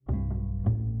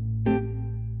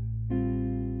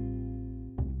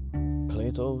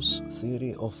Plato's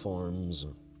theory of forms.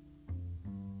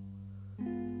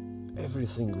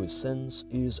 Everything we sense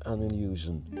is an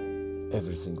illusion.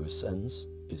 Everything we sense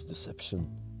is deception.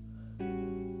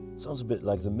 Sounds a bit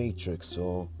like The Matrix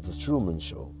or The Truman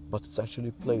Show, but it's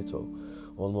actually Plato,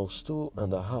 almost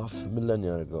 2.5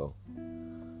 millennia ago.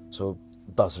 So,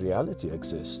 does reality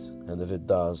exist? And if it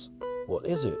does, what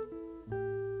is it?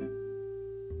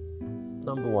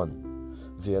 Number 1.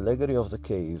 The allegory of the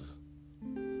cave.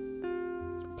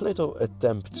 Plato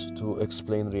attempts to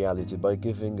explain reality by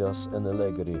giving us an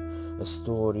allegory, a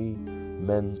story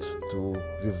meant to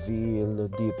reveal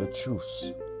deeper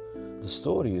truths. The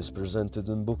story is presented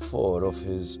in Book 4 of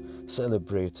his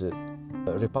celebrated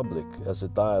Republic as a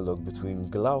dialogue between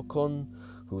Glaucon,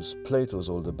 who's Plato's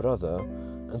older brother,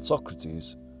 and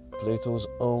Socrates, Plato's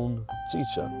own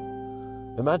teacher.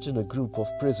 Imagine a group of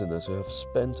prisoners who have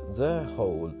spent their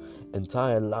whole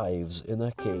entire lives in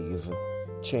a cave,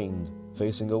 chained,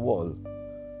 facing a wall.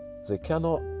 They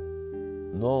cannot,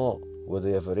 nor were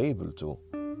they ever able to,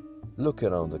 look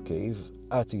around the cave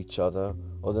at each other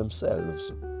or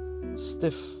themselves.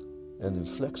 Stiff and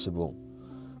inflexible,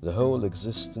 the whole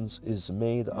existence is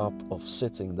made up of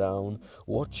sitting down,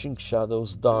 watching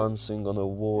shadows dancing on a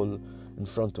wall in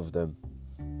front of them.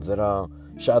 There are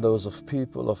shadows of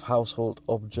people, of household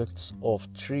objects, of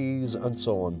trees, and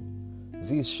so on.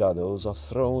 These shadows are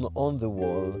thrown on the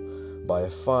wall by a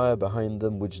fire behind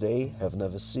them which they have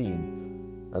never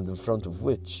seen, and in front of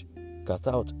which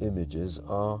cut-out images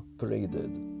are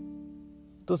paraded.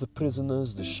 To the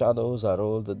prisoners, the shadows are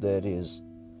all that there is.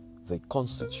 They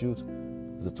constitute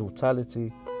the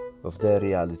totality of their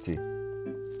reality.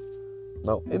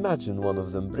 Now imagine one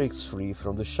of them breaks free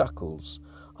from the shackles.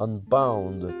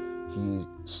 Unbound, he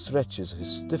stretches his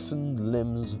stiffened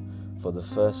limbs for the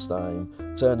first time,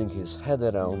 turning his head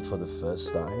around for the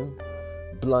first time.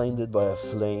 Blinded by a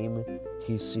flame,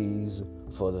 he sees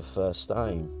for the first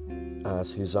time.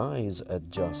 As his eyes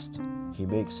adjust, he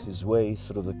makes his way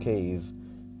through the cave,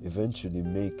 eventually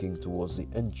making towards the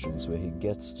entrance where he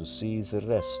gets to see the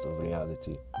rest of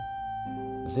reality.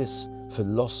 This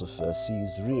philosopher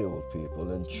sees real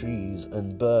people and trees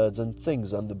and birds and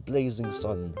things and the blazing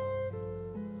sun.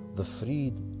 The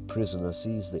freed prisoner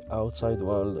sees the outside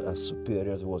world as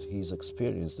superior to what he's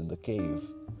experienced in the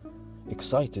cave.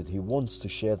 Excited, he wants to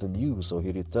share the news, so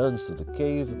he returns to the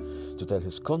cave to tell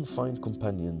his confined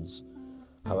companions.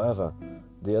 However,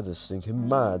 the others think him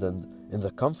mad, and in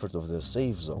the comfort of their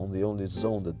safe zone, the only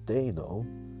zone that they know,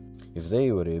 if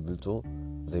they were able to,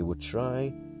 they would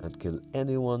try and kill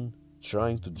anyone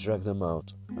trying to drag them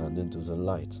out and into the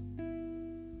light.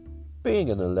 Being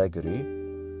an allegory,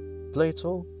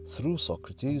 Plato, through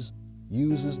Socrates,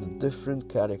 uses the different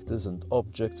characters and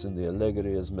objects in the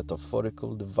allegory as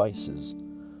metaphorical devices.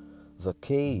 The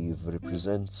cave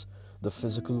represents the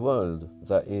physical world,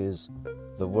 that is,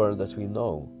 the world that we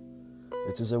know.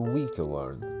 It is a weaker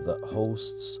world that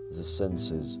hosts the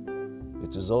senses.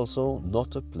 It is also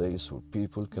not a place where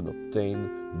people can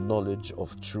obtain knowledge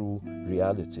of true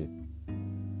reality.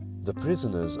 The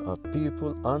prisoners are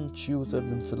people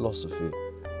untutored in philosophy,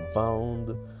 bound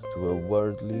to a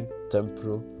worldly,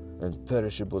 temporal, and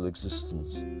perishable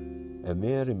existence, a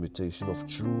mere imitation of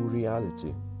true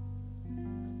reality.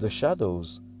 The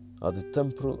shadows are the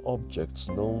temporal objects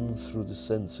known through the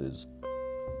senses.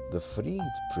 The freed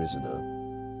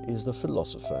prisoner is the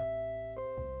philosopher,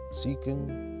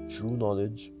 seeking true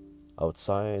knowledge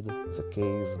outside the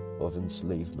cave of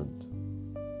enslavement.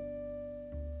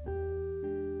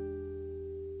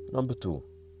 Number 2.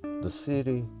 The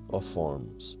theory of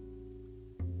forms.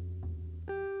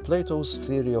 Plato's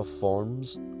theory of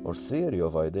forms, or theory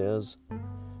of ideas,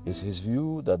 is his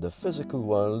view that the physical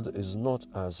world is not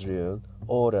as real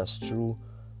or as true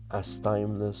as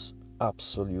timeless,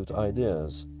 absolute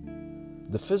ideas.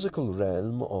 The physical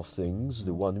realm of things,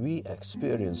 the one we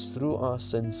experience through our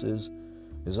senses,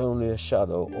 is only a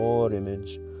shadow or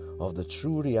image of the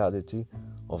true reality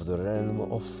of the realm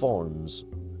of forms.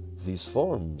 These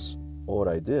forms, or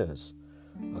ideas,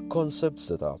 are concepts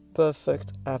that are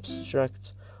perfect,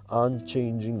 abstract,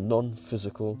 unchanging,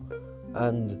 non-physical,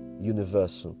 and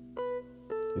universal.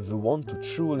 If we want to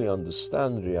truly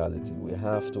understand reality, we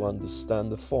have to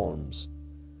understand the forms.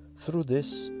 Through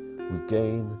this, we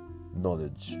gain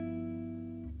knowledge.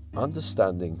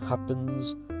 Understanding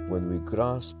happens when we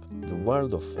grasp the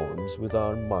world of forms with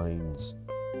our minds.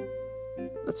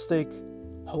 Let's take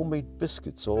homemade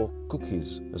biscuits or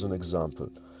cookies as an example.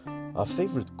 Our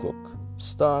favorite cook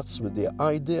starts with the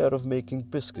idea of making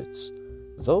biscuits.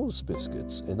 Those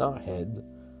biscuits in our head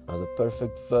are the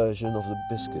perfect version of the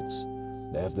biscuits.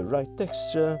 They have the right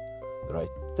texture, the right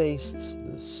tastes,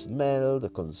 the smell, the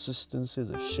consistency,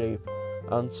 the shape,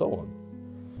 and so on.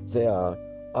 They are,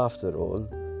 after all,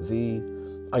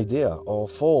 the idea or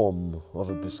form of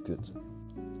a biscuit.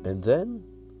 And then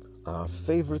our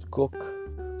favorite cook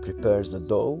prepares the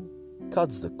dough,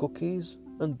 cuts the cookies,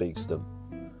 and bakes them.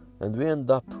 And we end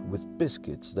up with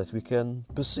biscuits that we can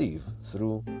perceive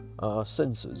through our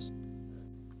senses.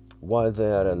 While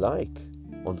they are alike,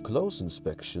 on close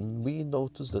inspection, we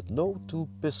notice that no two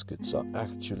biscuits are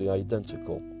actually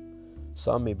identical.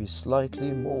 Some may be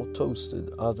slightly more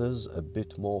toasted, others a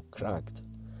bit more cracked,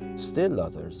 still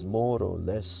others more or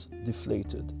less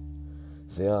deflated.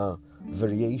 They are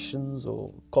variations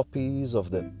or copies of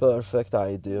the perfect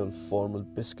ideal formal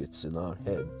biscuits in our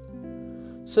head.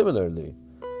 Similarly,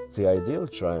 the ideal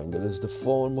triangle is the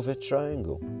form of a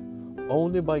triangle.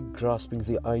 Only by grasping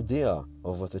the idea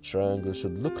of what a triangle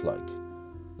should look like,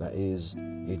 that is,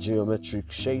 a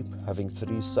geometric shape having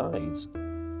three sides,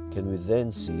 can we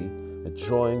then see a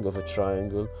drawing of a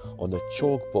triangle on a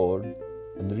chalkboard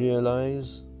and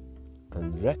realize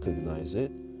and recognize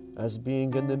it as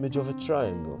being an image of a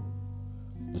triangle.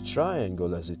 The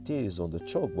triangle as it is on the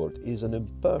chalkboard is an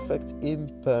imperfect,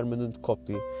 impermanent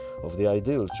copy of the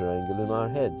ideal triangle in our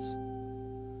heads.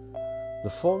 The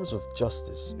forms of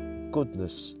justice,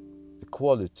 goodness,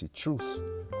 equality, truth,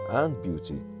 and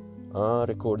beauty are,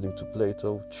 according to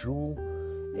Plato, true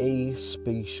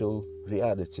aspatial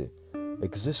reality,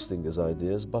 existing as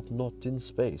ideas but not in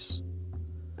space.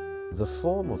 The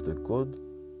form of the good,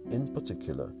 in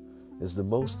particular, is the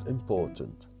most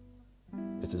important.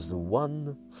 It is the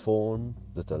one form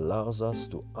that allows us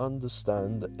to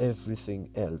understand everything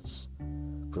else,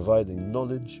 providing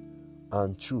knowledge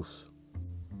and truth.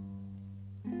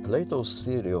 Plato's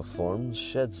theory of forms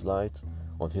sheds light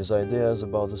on his ideas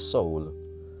about the soul.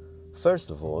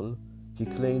 First of all, he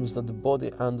claims that the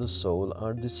body and the soul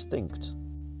are distinct.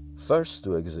 First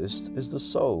to exist is the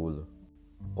soul,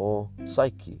 or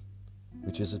psyche,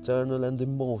 which is eternal and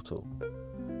immortal,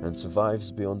 and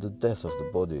survives beyond the death of the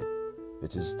body.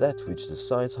 It is that which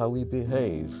decides how we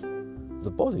behave.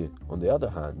 The body, on the other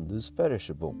hand, is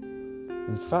perishable.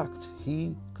 In fact,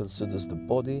 he considers the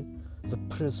body the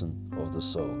prison of the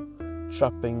soul,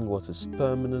 trapping what is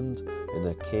permanent in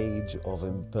a cage of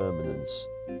impermanence.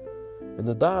 In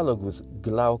the dialogue with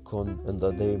Glaucon and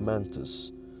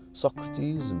Adeimantus,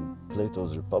 Socrates, in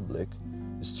Plato's Republic,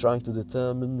 is trying to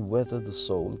determine whether the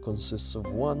soul consists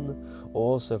of one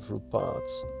or several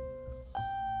parts.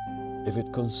 If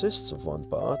it consists of one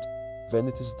part, then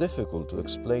it is difficult to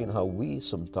explain how we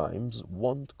sometimes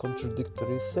want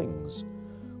contradictory things.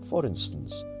 For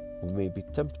instance, we may be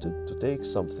tempted to take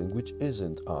something which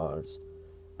isn't ours,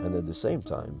 and at the same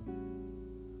time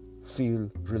feel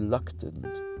reluctant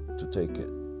to take it.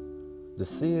 The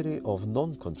theory of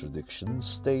non-contradiction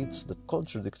states that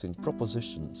contradicting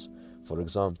propositions, for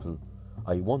example,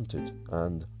 I want it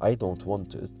and I don't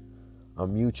want it, are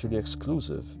mutually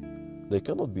exclusive. They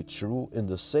cannot be true in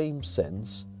the same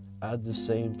sense at the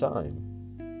same time.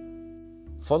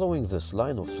 Following this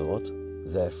line of thought,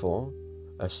 therefore,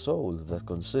 a soul that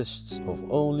consists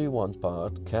of only one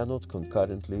part cannot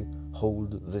concurrently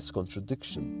hold this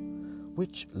contradiction,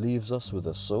 which leaves us with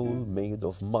a soul made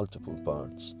of multiple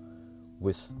parts,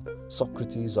 with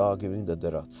Socrates arguing that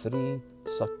there are three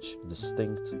such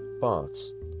distinct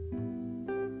parts.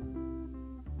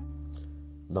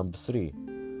 Number 3.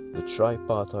 The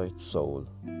tripartite soul.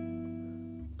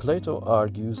 Plato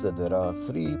argues that there are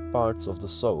three parts of the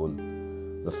soul,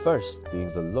 the first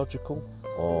being the logical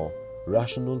or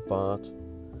rational part,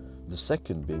 the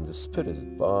second being the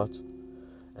spirited part,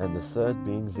 and the third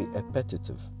being the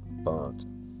appetitive part.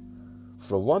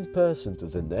 From one person to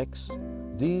the next,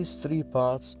 these three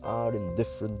parts are in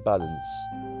different balance.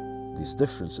 These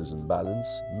differences in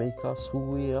balance make us who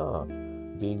we are,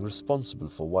 being responsible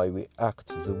for why we act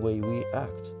the way we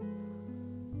act.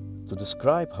 To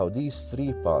describe how these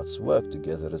three parts work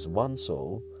together as one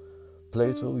soul,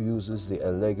 Plato uses the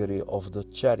allegory of the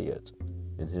chariot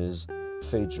in his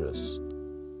Phaedrus.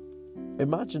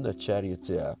 Imagine a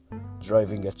charioteer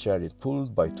driving a chariot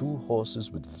pulled by two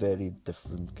horses with very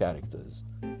different characters.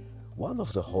 One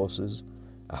of the horses,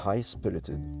 a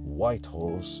high-spirited white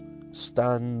horse,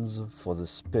 stands for the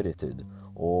spirited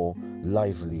or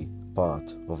lively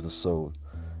part of the soul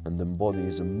and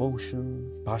embodies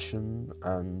emotion, passion,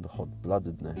 and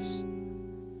hot-bloodedness.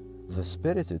 The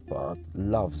spirited part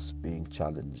loves being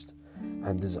challenged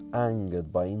and is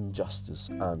angered by injustice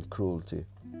and cruelty.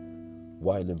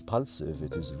 While impulsive,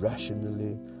 it is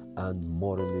rationally and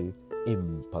morally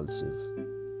impulsive,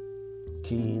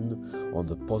 keen on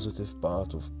the positive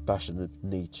part of passionate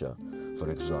nature,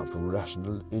 for example,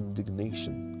 rational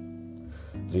indignation.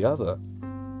 The other,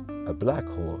 a black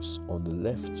horse on the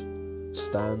left,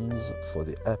 stands for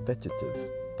the appetitive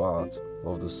part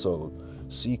of the soul,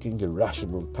 seeking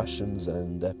irrational passions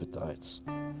and appetites.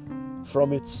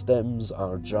 From it stems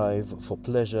our drive for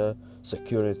pleasure,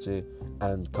 security,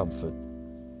 and comfort.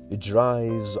 It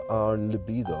drives our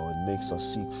libido and makes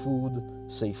us seek food,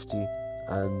 safety,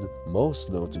 and most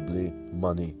notably,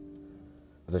 money.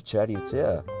 The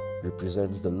charioteer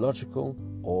represents the logical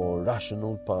or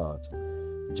rational part,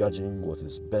 judging what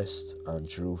is best and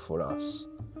true for us.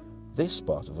 This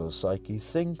part of our psyche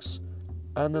thinks,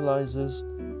 analyzes,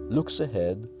 looks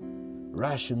ahead,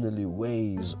 rationally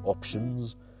weighs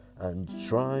options, and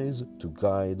tries to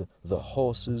guide the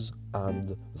horses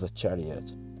and the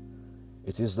chariot.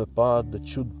 It is the part that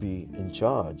should be in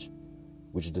charge,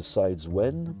 which decides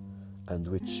when and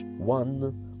which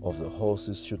one of the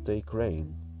horses should take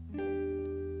rein.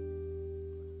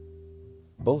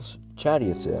 Both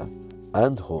charioteer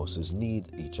and horses need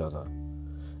each other.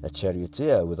 A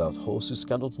charioteer without horses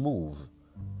cannot move,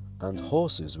 and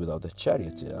horses without a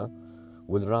charioteer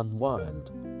will run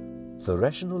wild. The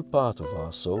rational part of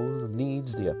our soul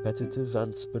needs the appetitive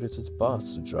and spirited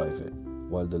parts to drive it,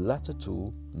 while the latter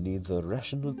two need the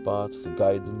rational part for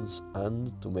guidance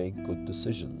and to make good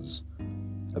decisions.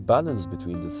 A balance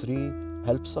between the three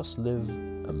helps us live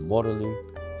a morally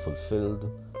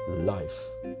fulfilled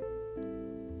life.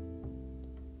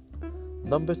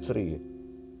 Number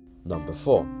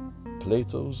 4.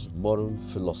 Plato's moral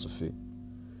philosophy.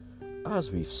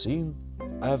 As we've seen,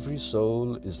 every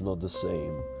soul is not the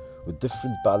same, with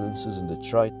different balances in the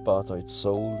tripartite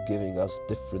soul giving us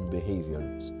different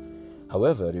behaviors.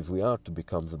 However, if we are to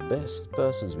become the best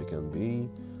persons we can be,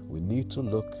 we need to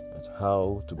look at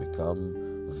how to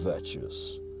become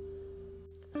virtuous.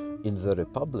 In the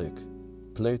Republic,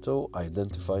 Plato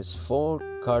identifies 4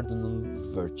 cardinal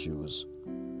virtues: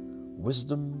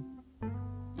 wisdom,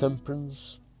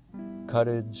 temperance,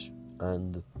 courage,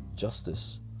 and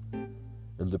justice.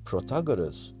 In the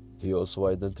Protagoras, he also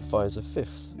identifies a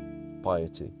 5th,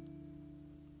 piety.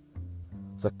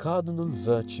 The cardinal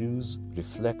virtues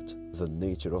reflect the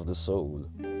nature of the soul.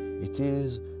 It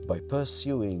is by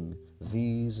pursuing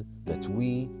these that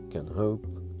we can hope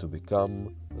to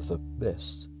become the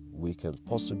best we can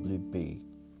possibly be.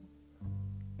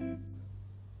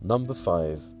 Number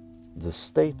 5. The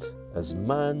state as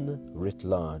man writ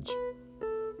large.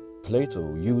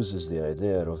 Plato uses the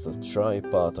idea of the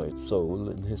tripartite soul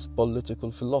in his political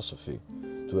philosophy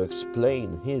to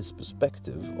explain his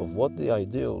perspective of what the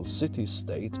ideal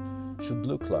city-state should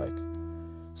look like,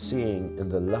 seeing in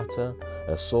the latter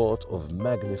a sort of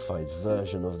magnified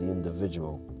version of the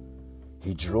individual.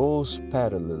 He draws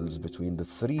parallels between the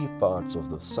 3 parts of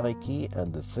the psyche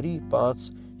and the 3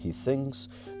 parts he thinks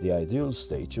the ideal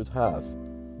state should have,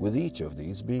 with each of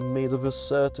these being made of a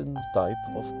certain type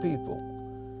of people.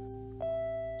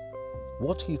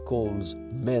 What he calls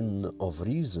men of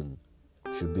reason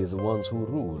should be the ones who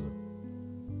rule.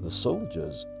 The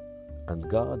soldiers and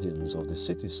guardians of the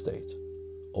city-state,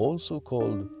 also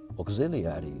called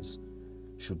auxiliaries,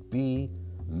 should be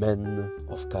men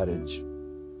of courage,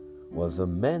 while the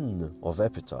men of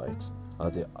appetite are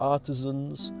the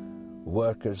artisans,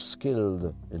 workers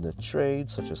skilled in a trade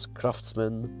such as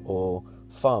craftsmen or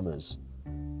farmers.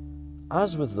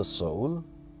 As with the soul,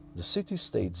 the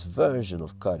city-state's version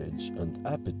of courage and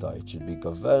appetite should be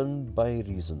governed by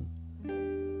reason,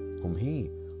 whom he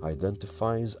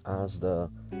identifies as the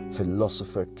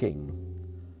philosopher king.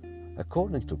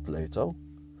 According to Plato,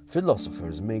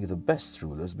 philosophers make the best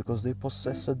rulers because they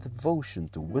possess a devotion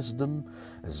to wisdom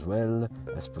as well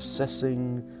as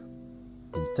possessing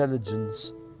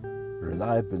intelligence,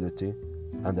 reliability,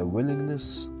 and a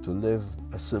willingness to live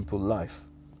a simple life.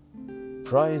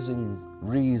 Prizing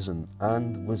reason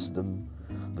and wisdom,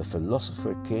 the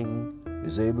philosopher king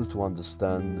is able to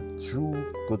understand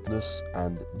true goodness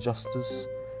and justice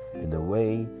in a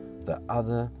way that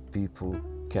other people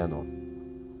cannot.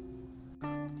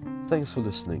 Thanks for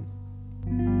listening.